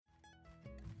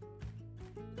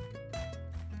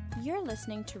You're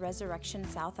listening to Resurrection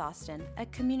South Austin, a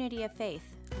community of faith,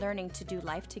 learning to do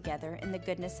life together in the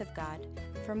goodness of God.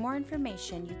 For more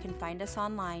information, you can find us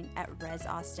online at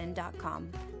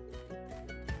resaustin.com.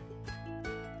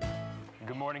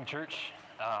 Good morning, church.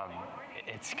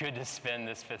 It's good to spend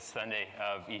this fifth Sunday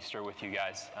of Easter with you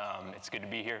guys. It's good to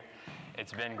be here.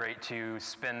 It's been great to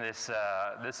spend this.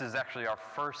 This is actually our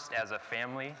first as a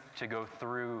family to go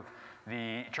through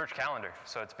the church calendar.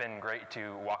 So it's been great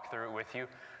to walk through it with you,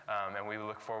 and we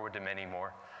look forward to many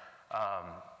more.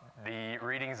 The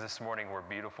readings this morning were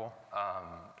beautiful.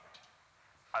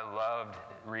 I loved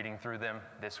reading through them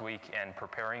this week and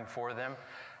preparing for them.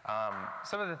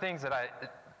 Some of the things that I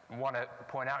want to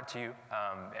point out to you,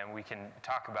 and we can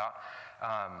talk about.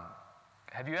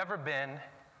 Have you ever been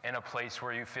in a place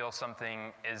where you feel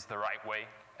something is the right way,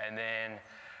 and then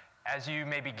as you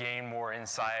maybe gain more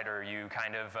insight or you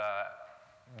kind of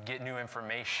get new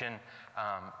information,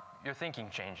 your thinking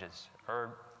changes?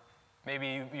 Or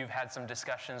maybe you've had some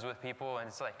discussions with people and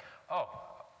it's like, oh,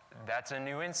 that's a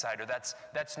new insight, or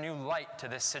that's new light to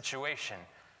this situation.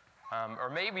 Or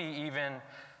maybe even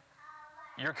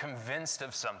you're convinced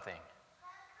of something,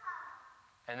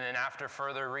 and then after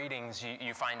further readings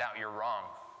you find out you're wrong.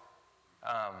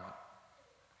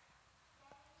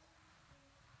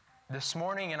 This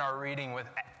morning in our reading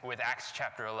with Acts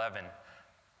chapter 11,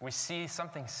 we see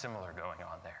something similar going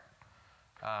on there.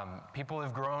 People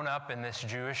have grown up in this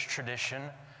Jewish tradition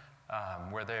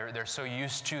where they're so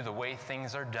used to the way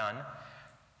things are done,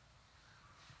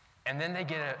 and then they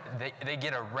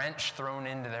get a wrench thrown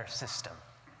into their system.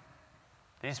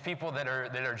 These people that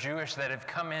are Jewish, that have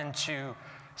come into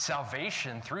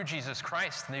salvation through Jesus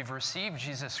Christ, and they've received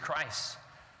Jesus Christ,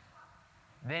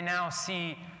 they now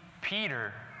see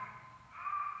Peter.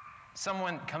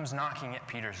 Someone comes knocking at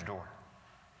Peter's door.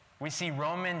 We see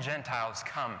Roman Gentiles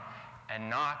come and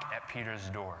knock at Peter's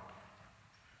door.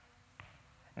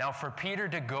 Now, for Peter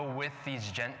to go with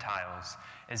these Gentiles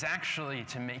is actually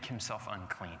to make himself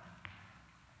unclean.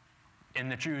 In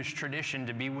the Jewish tradition,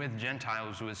 to be with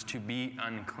Gentiles was to be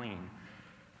unclean.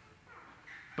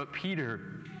 But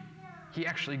Peter, he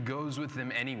actually goes with them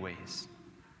anyways.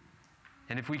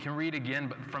 And if we can read again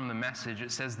but from the Message,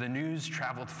 it says, "The news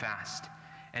traveled fast,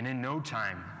 and in no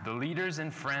time, the leaders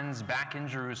and friends back in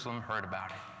Jerusalem heard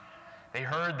about it. They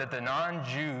heard that the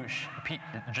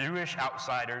Jewish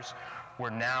outsiders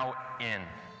were now in.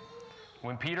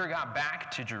 When Peter got back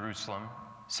to Jerusalem,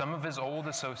 some of his old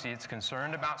associates,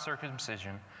 concerned about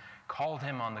circumcision, called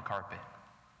him on the carpet.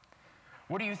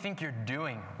 'What do you think you're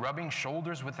doing, rubbing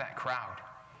shoulders with that crowd,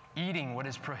 eating what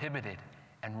is prohibited,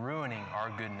 and ruining our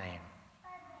good name?'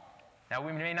 Now,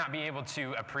 we may not be able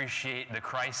to appreciate the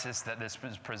crisis that this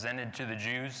was presented to the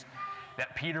Jews,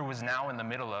 that Peter was now in the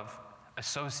middle of,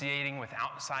 associating with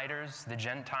outsiders, the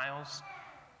Gentiles.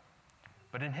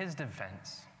 But in his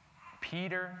defense,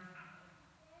 Peter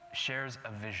shares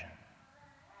a vision.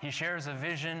 He shares a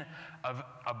vision of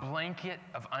a blanket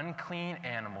of unclean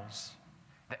animals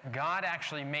that God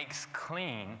actually makes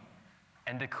clean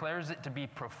and declares it to be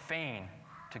profane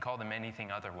to call them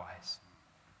anything otherwise.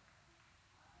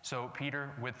 So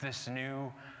Peter, with this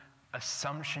new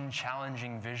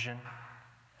assumption-challenging vision,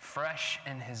 fresh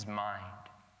in his mind,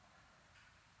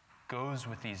 goes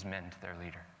with these men to their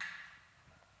leader.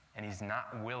 And he's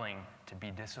not willing to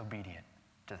be disobedient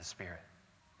to the Spirit.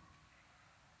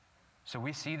 So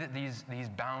we see that these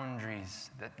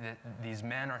boundaries that these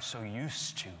men are so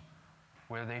used to,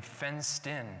 where they've fenced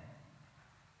in,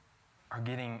 are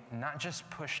getting not just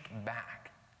pushed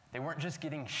back. They weren't just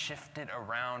getting shifted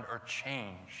around or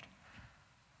changed.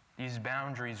 These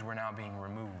boundaries were now being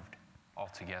removed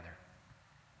altogether.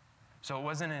 So it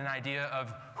wasn't an idea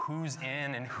of who's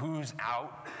in and who's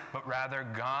out, but rather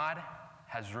God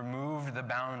has removed the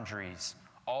boundaries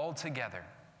altogether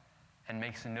and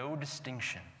makes no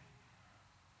distinction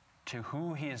to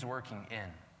who he is working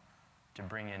in to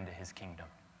bring into his kingdom.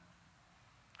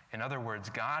 In other words,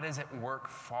 God is at work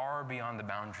far beyond the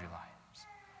boundary lines,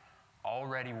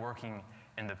 already working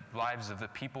in the lives of the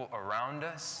people around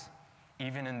us,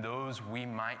 even in those we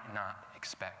might not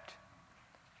expect.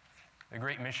 The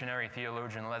great missionary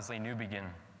theologian Leslie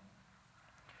Newbegin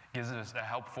gives us a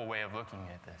helpful way of looking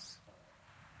at this.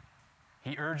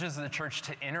 He urges the church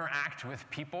to interact with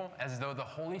people as though the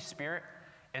Holy Spirit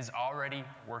is already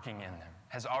working in them,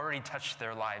 has already touched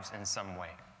their lives in some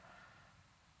way.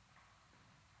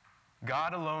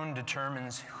 God alone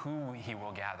determines who he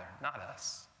will gather, not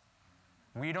us.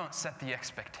 We don't set the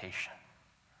expectation.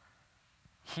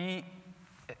 He's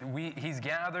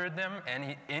gathered them,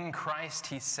 and in Christ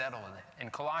he settled it. In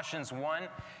Colossians 1,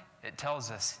 it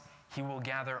tells us he will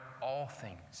gather all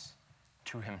things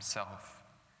to himself.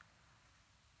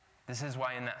 This is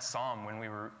why in that psalm, when we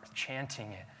were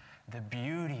chanting it, the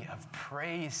beauty of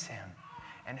praise him.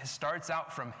 And it starts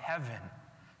out from heaven,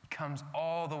 comes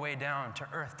all the way down to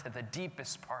earth, to the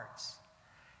deepest parts,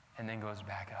 and then goes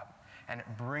back up. And it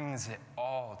brings it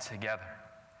all together.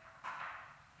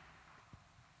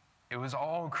 It was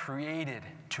all created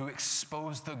to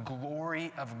expose the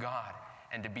glory of God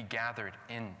and to be gathered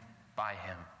in by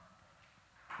him.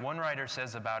 One writer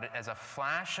says about it, as a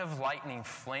flash of lightning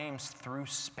flames through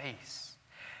space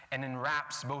and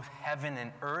enwraps both heaven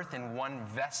and earth in one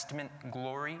vestment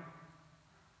glory,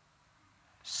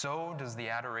 so does the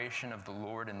adoration of the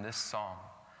Lord in this song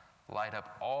light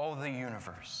up all the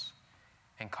universe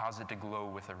and cause it to glow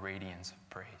with a radiance of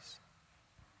praise.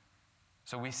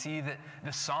 So we see that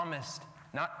the psalmist,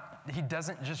 he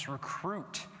doesn't just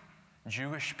recruit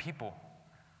Jewish people,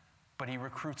 but he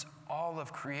recruits all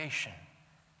of creation,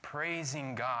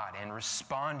 praising God and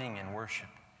responding in worship.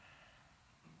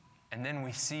 And then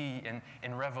we see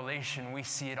in Revelation, we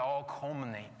see it all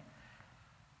culminate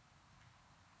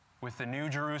with the new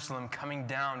Jerusalem coming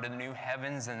down to the new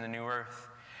heavens and the new earth.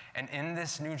 And in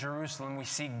this new Jerusalem, we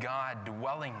see God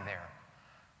dwelling there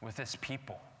with his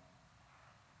people.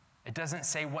 It doesn't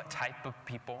say what type of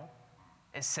people.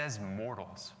 It says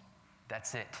mortals.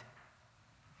 That's it.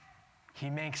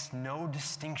 He makes no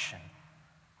distinction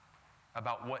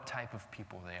about what type of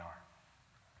people they are.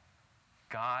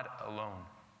 God alone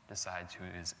decides who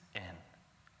is in.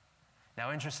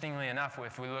 Now, interestingly enough,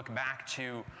 if we look back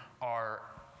to our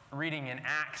reading in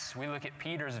Acts, we look at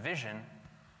Peter's vision.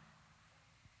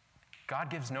 God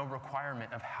gives no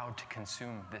requirement of how to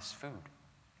consume this food.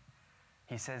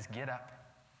 He says, get up,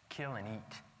 kill and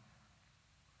eat.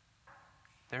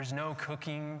 There's no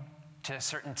cooking to a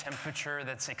certain temperature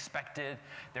that's expected.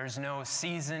 There's no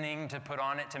seasoning to put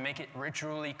on it to make it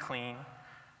ritually clean.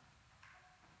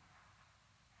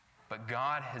 But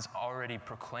God has already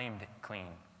proclaimed it clean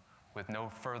with no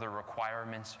further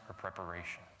requirements or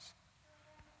preparations.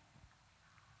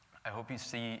 I hope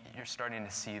you're starting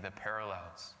to see the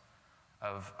parallels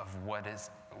of what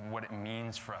it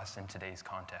means for us in today's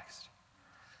context.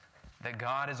 That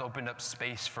God has opened up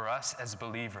space for us as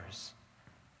believers,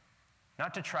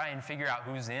 not to try and figure out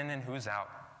who's in and who's out,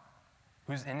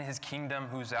 who's in his kingdom,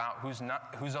 who's out, who's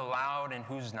not, who's allowed and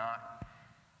who's not,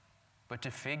 but to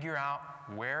figure out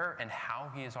where and how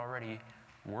he is already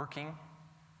working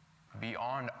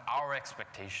beyond our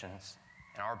expectations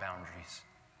and our boundaries,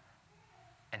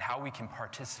 and how we can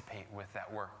participate with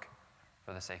that work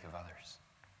for the sake of others.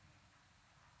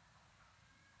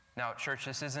 Now, church,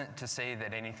 this isn't to say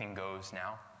that anything goes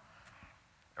now,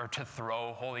 or to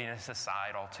throw holiness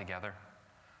aside altogether.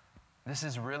 This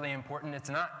is really important. It's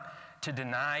not to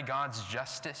deny God's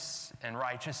justice and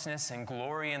righteousness and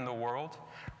glory in the world.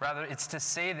 Rather, it's to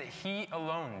say that he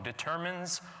alone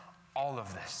determines all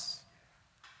of this,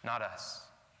 not us.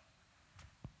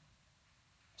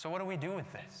 So what do we do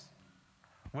with this?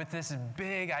 With this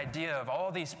big idea of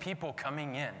all these people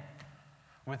coming in,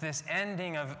 with this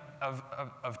ending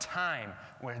of time,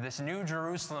 where this new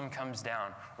Jerusalem comes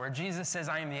down, where Jesus says,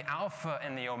 I am the Alpha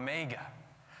and the Omega,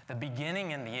 the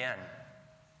beginning and the end.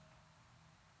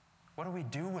 What do we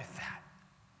do with that?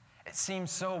 It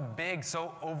seems so big,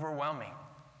 so overwhelming.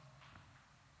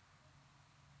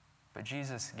 But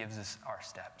Jesus gives us our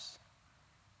steps.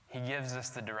 He gives us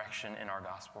the direction in our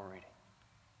gospel reading.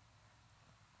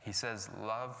 He says,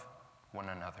 love one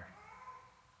another.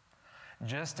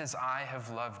 Just as I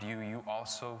have loved you, you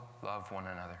also love one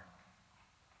another.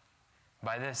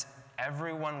 By this,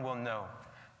 everyone will know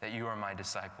that you are my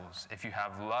disciples, if you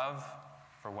have love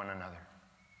for one another.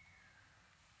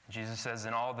 Jesus says,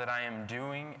 in all that I am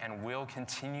doing and will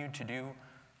continue to do,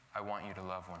 I want you to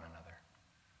love one another.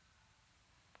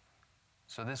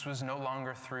 So this was no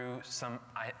longer through some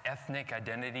ethnic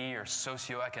identity or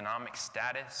socioeconomic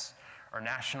status or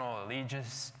national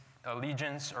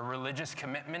allegiance or religious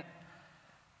commitment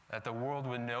that the world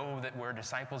would know that we're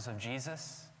disciples of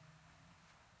Jesus.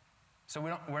 So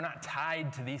we're not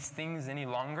tied to these things any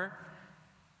longer.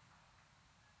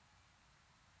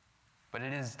 But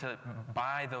it is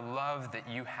by the love that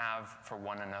you have for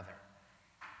one another.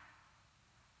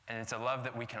 And it's a love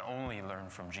that we can only learn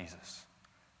from Jesus.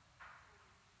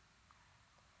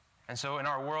 And so in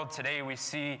our world today, we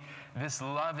see this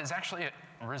love is actually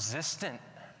resistant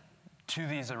to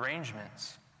these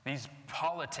arrangements, these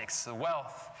politics, the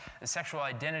wealth, the sexual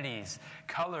identities,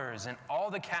 colors, and all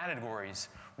the categories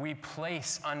we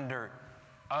place under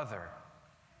other.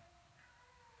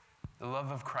 The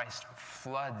love of Christ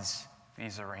floods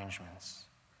these arrangements,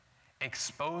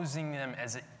 exposing them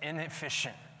as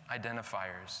inefficient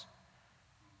identifiers,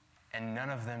 and none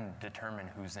of them determine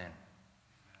who's in.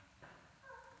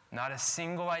 Not a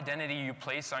single identity you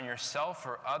place on yourself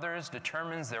or others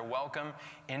determines their welcome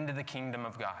into the kingdom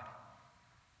of God.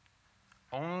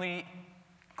 Only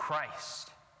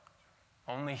Christ,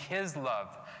 only his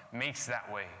love makes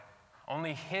that way.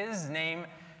 Only his name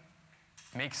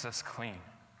makes us clean.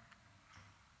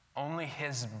 Only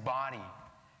his body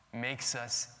makes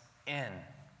us in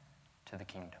to the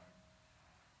kingdom.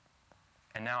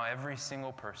 And now every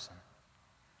single person,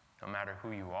 no matter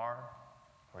who you are,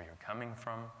 where you're coming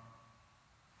from,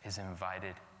 is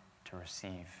invited to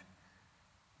receive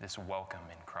this welcome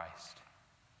in Christ.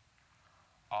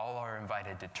 All are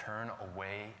invited to turn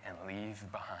away and leave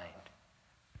behind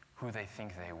who they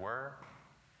think they were,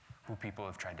 who people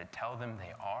have tried to tell them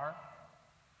they are,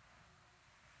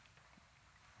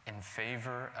 in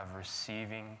favor of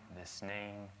receiving this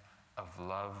name of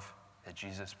love that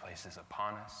Jesus places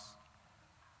upon us,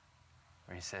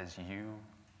 where he says, "You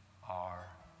are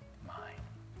mine."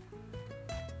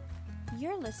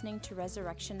 You're listening to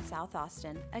Resurrection South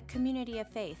Austin, a community of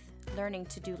faith, learning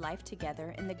to do life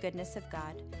together in the goodness of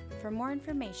God. For more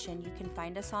information, you can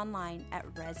find us online at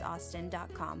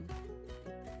resaustin.com.